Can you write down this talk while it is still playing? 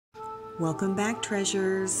Welcome back,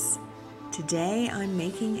 treasures. Today I'm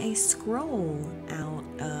making a scroll out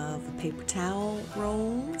of paper towel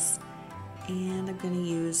rolls, and I'm going to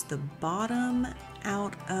use the bottom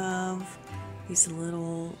out of these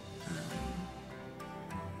little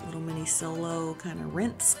mini solo kind of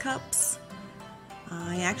rinse cups.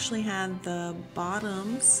 I actually had the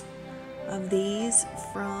bottoms of these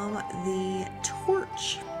from the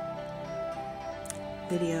torch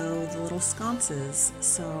video, the little sconces,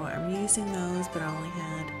 so I'm using those, but I only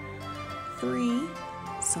had 3,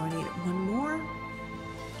 so I need one more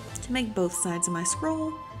to make both sides of my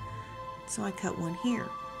scroll, so I cut one here.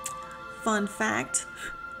 Fun fact,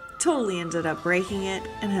 totally ended up breaking it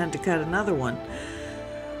and had to cut another one,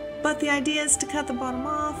 but the idea is to cut the bottom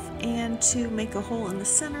off and to make a hole in the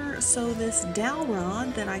center so this dowel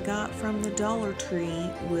rod that I got from the Dollar Tree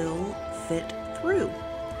will fit through.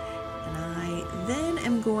 And I then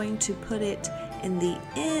am going to put it in the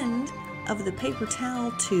end of the paper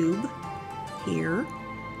towel tube here,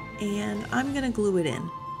 and I'm going to glue it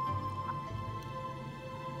in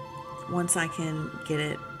once I can get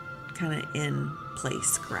it kind of in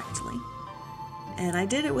place correctly. And I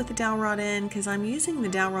did it with the dowel rod in because I'm using the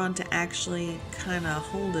dowel rod to actually kind of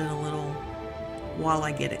hold it a little while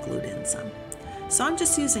I get it glued in some. So I'm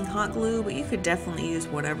just using hot glue, but you could definitely use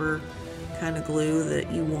whatever kind of glue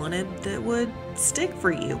that you wanted that would stick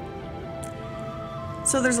for you.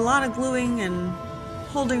 So there's a lot of gluing and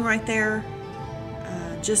holding right there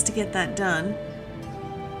just to get that done.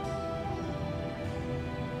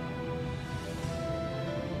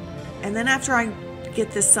 And then after I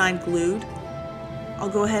get this side glued, I'll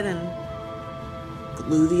go ahead and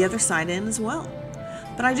glue the other side in as well.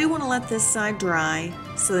 But I do want to let this side dry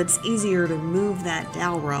so it's easier to move that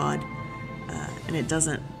dowel rod and it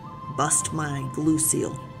doesn't bust my glue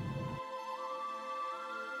seal.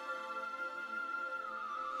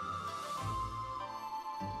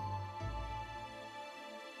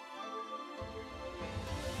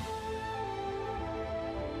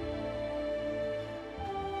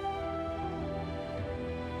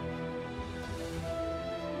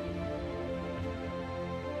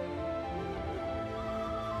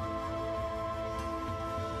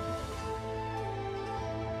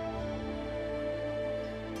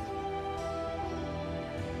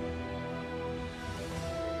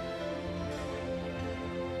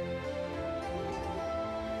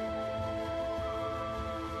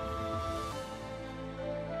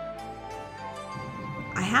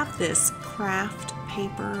 I have this craft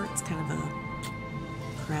paper, it's kind of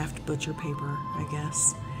a craft butcher paper, I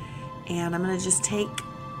guess, and I'm going to just take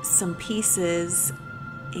some pieces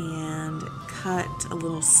and cut a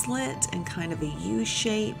little slit in kind of a U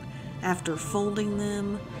shape after folding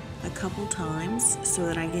them a couple times so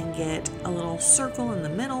that I can get a little circle in the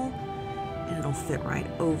middle and it'll fit right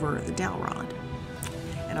over the dowel rod.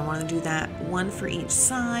 And I want to do that one for each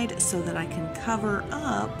side so that I can cover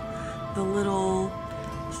up the little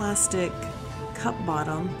plastic cup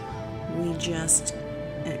bottom we just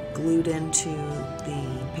glued into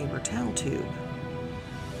the paper towel tube.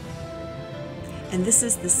 And this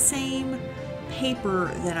is the same paper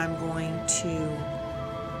that I'm going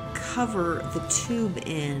to cover the tube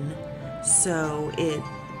in, so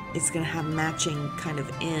it's going to have matching kind of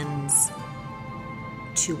ends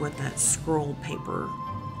to what that scroll paper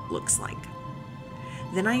looks like.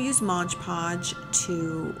 Then I use Mod Podge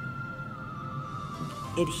to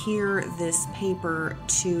adhere this paper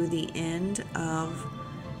to the end of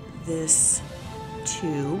this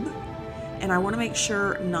tube, and I want to make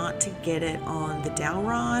sure not to get it on the dowel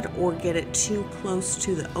rod or get it too close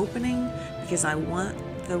to the opening because I want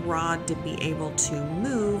the rod to be able to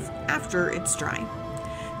move after it's dry.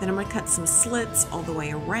 Then I'm going to cut some slits all the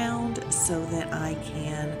way around so that I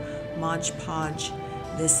can Mod Podge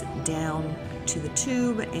this down to the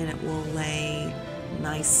tube and it will lay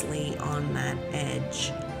nicely on that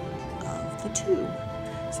edge of the tube.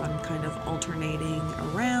 So I'm kind of alternating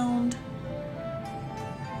around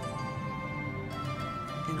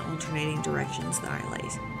in alternating directions that I lay.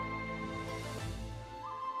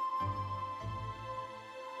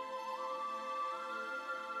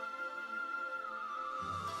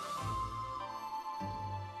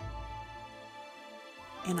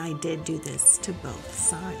 And I did do this to both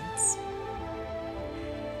sides.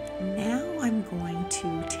 Now I'm going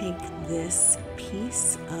to take this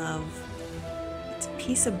piece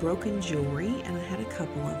of broken jewelry, and I had a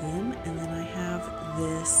couple of them, and then I have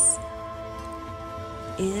this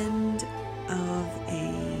end of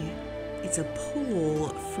it's a pull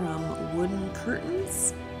from wooden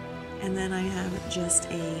curtains, and then I have just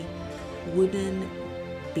a wooden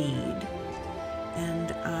bead,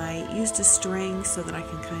 and I I used a string so that I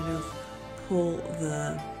can kind of pull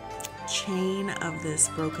the chain of this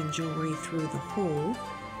broken jewelry through the hole.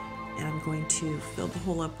 And I'm going to fill the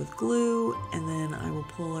hole up with glue, and then I will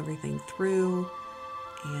pull everything through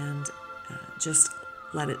and just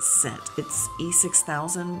let it set. It's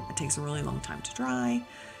E6000. It takes a really long time to dry,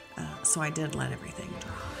 so I did let everything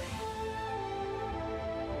dry.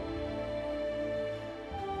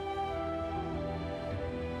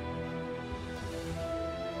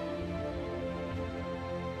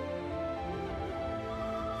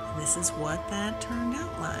 This is what that turned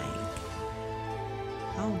out like.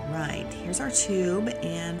 All right, here's our tube,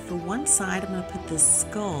 and for one side I'm going to put this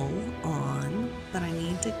skull on, but I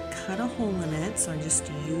need to cut a hole in it, so I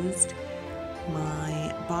just used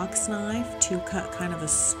my box knife to cut kind of a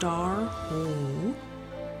star hole.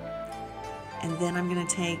 And then I'm going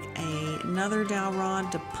to take another dowel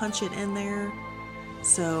rod to punch it in there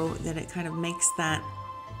so that it kind of makes that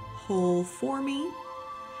hole for me.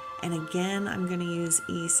 And again, I'm going to use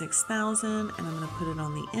E6000, and I'm going to put it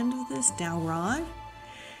on the end of this dowel rod.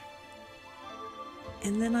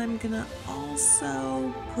 And then I'm going to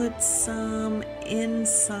also put some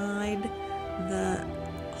inside the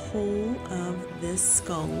hole of this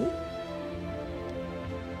skull.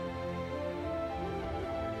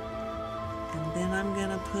 And then I'm going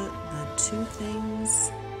to put the two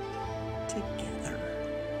things together.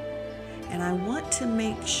 And I want to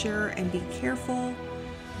make sure and be careful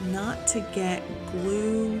not to get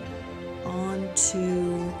glue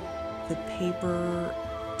onto the paper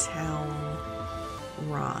towel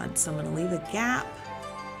rod. So I'm going to leave a gap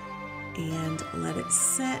and let it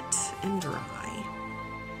sit and dry.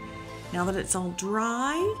 Now that it's all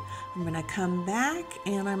dry, I'm going to come back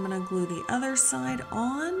and I'm going to glue the other side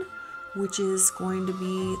on, which is going to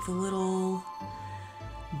be the little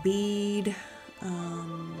bead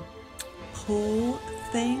pull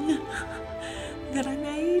thing that I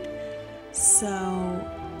made. So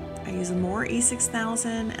I use more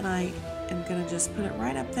E6000, and I am going to just put it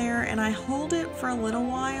right up there, and I hold it for a little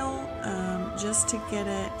while just to get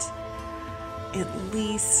it at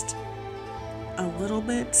least a little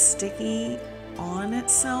bit sticky on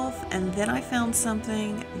itself. And then I found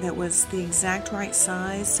something that was the exact right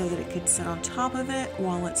size so that it could sit on top of it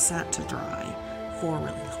while it sat to dry for a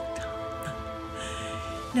really long time.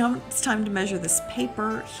 Now it's time to measure this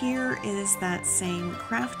paper. Here is that same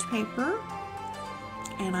craft paper,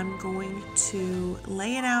 and I'm going to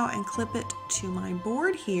lay it out and clip it to my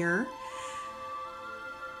board here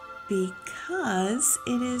because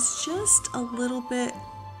it is just a little bit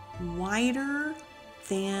wider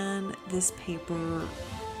than this paper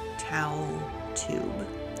towel tube.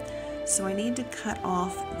 So I need to cut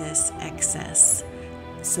off this excess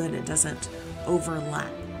so that it doesn't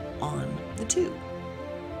overlap on the tube.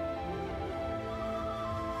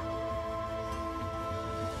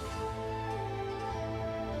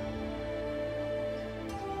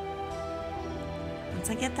 Once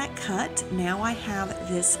I get that cut, now I have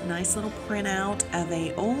this nice little printout of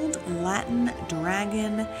an old Latin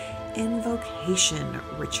dragon invocation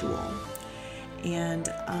ritual. And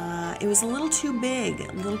it was a little too big,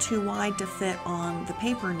 a little too wide to fit on the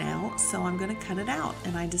paper now, so I'm going to cut it out.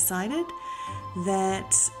 And I decided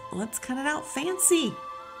that let's cut it out fancy.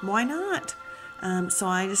 Why not? So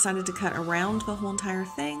I decided to cut around the whole entire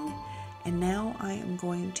thing, and now I am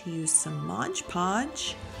going to use some Mod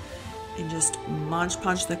Podge and just Mod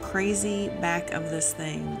Podge the crazy back of this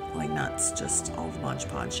thing like nuts, just all the Mod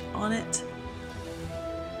Podge on it.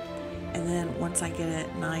 And then once I get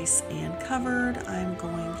it nice and covered, I'm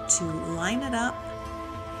going to line it up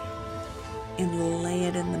and lay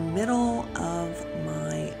it in the middle of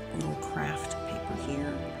my little craft paper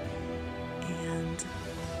here. And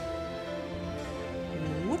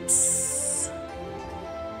whoops,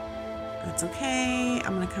 that's okay.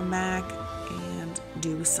 I'm going to come back and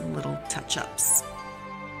do some little touch-ups.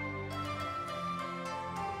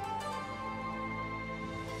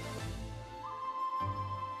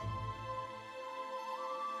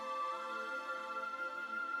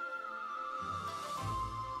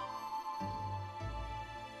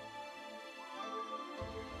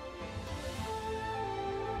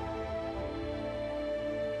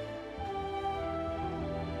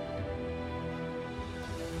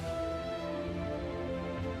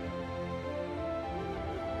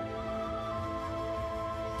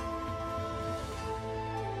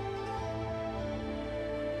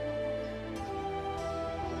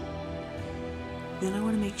 Then I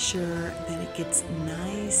want to make sure that it gets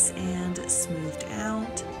nice and smoothed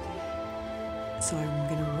out. So I'm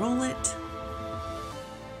going to roll it.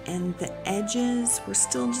 And the edges were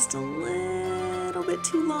still just a little bit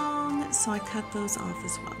too long, so I cut those off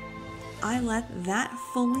as well. I let that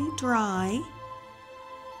fully dry,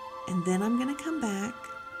 and then I'm going to come back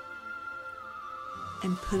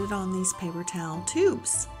and put it on these paper towel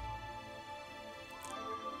tubes.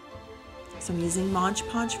 So I'm using Mod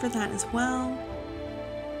Podge for that as well.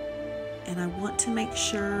 And I want to make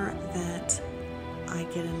sure that I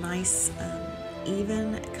get a nice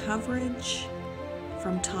even coverage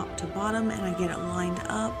from top to bottom, and I get it lined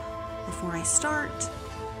up before I start.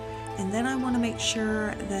 And then I want to make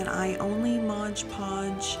sure that I only Mod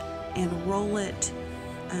Podge and roll it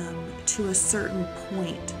to a certain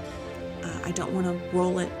point. I don't want to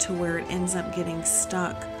roll it to where it ends up getting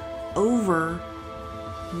stuck over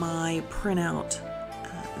my printout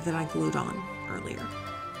that I glued on earlier.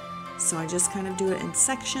 So I just kind of do it in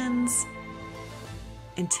sections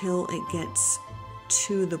until it gets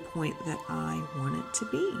to the point that I want it to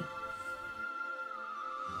be.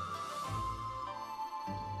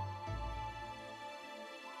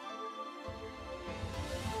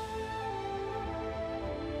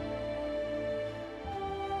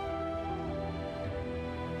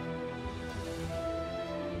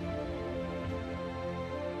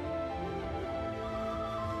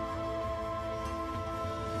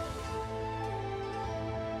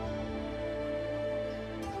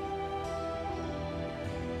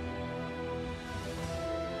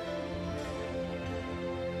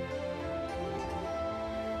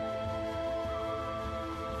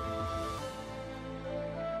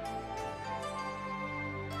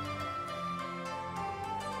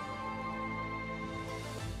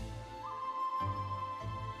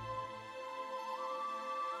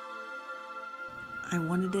 I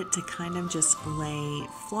wanted it to kind of just lay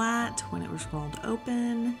flat when it was rolled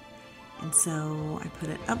open, and so I put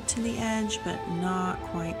it up to the edge but not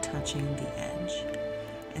quite touching the edge.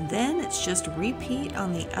 And then it's just repeat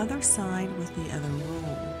on the other side with the other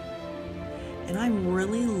roll. And I'm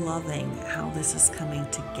really loving how this is coming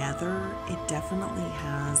together. It definitely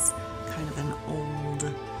has kind of an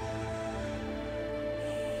old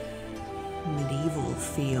medieval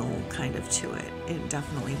feel kind of to it. It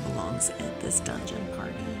definitely belongs at this dungeon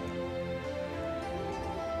party.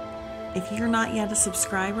 If you're not yet a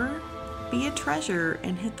subscriber, be a treasure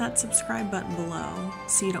and hit that subscribe button below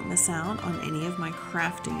so you don't miss out on any of my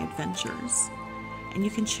crafting adventures. And you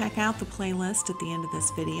can check out the playlist at the end of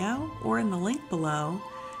this video or in the link below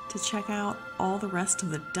to check out all the rest of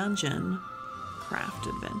the dungeon craft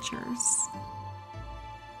adventures.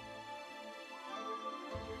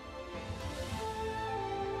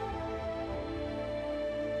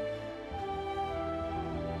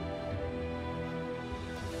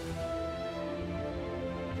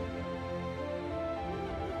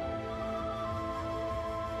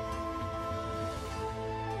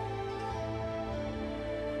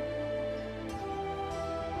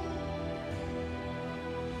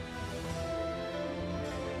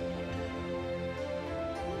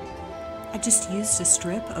 I just used a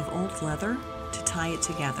strip of old leather to tie it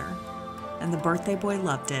together, and the birthday boy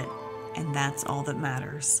loved it, and that's all that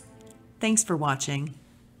matters. Thanks for watching.